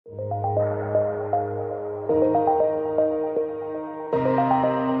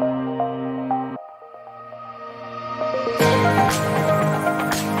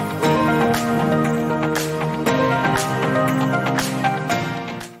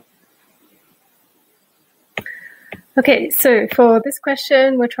Okay, so for this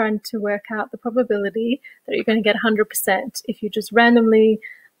question, we're trying to work out the probability that you're going to get 100% if you just randomly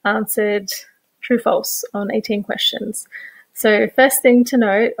answered true, false on 18 questions. So first thing to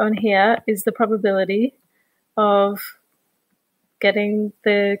note on here is the probability of getting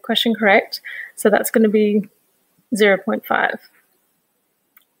the question correct. So that's going to be 0.5.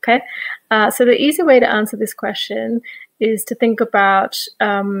 Okay, so the easy way to answer this question is to think about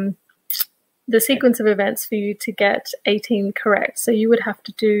the sequence of events for you to get 18 correct. So you would have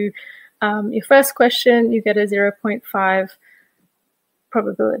to do your first question, you get a 0.5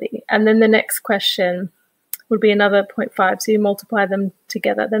 probability. And then the next question would be another 0.5. So you multiply them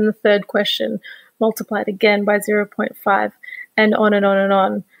together. Then the third question multiplied again by 0.5 and on and on and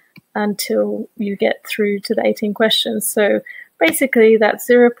on until you get through to the 18 questions. So basically that's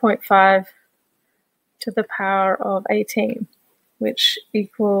 0.5 to the power of 18. Which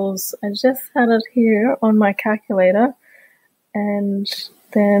equals, I just had it here on my calculator, and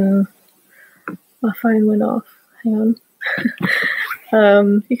then my phone went off. Hang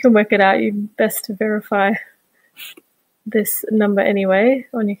on. You can work it out. You best to verify this number anyway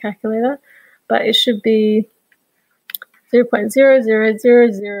on your calculator, but it should be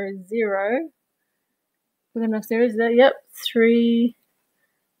 0.00000. We've got enough zeros there. Yep, 3,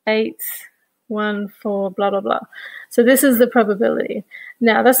 8, 1, 4, blah, blah, blah. So this is the probability.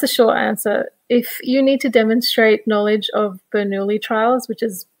 Now, that's the short answer. If you need to demonstrate knowledge of Bernoulli trials, which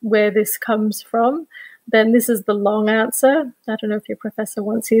is where this comes from, then this is the long answer. I don't know if your professor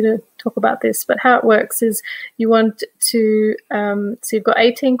wants you to talk about this, but how it works is you want to, so you've got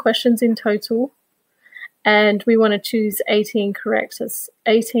 18 questions in total, and we want to choose 18 correct. So it's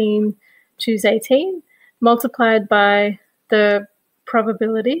 18, choose 18, multiplied by the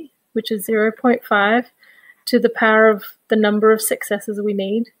probability, which is 0.5, to the power of the number of successes we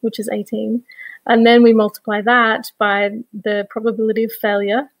need, which is 18. And then we multiply that by the probability of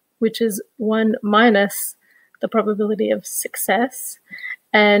failure, which is 1 minus the probability of success.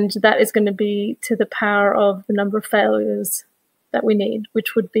 And that is going to be to the power of the number of failures that we need,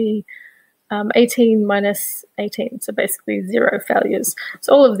 which would be 18 minus 18. So basically 0 failures.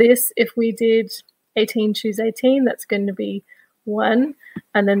 So all of this, if we did 18 choose 18, that's going to be 1,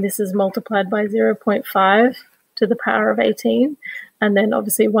 and then this is multiplied by 0.5 to the power of 18, and then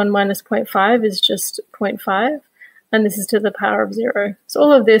obviously 1 minus 0.5 is just 0.5, and this is to the power of 0. So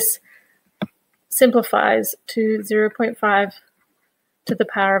all of this simplifies to 0.5 to the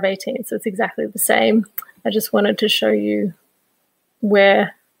power of 18, so it's exactly the same. I just wanted to show you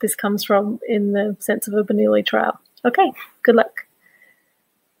where this comes from in the sense of a Bernoulli trial. Okay, good luck.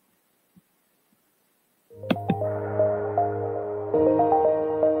 Thank you.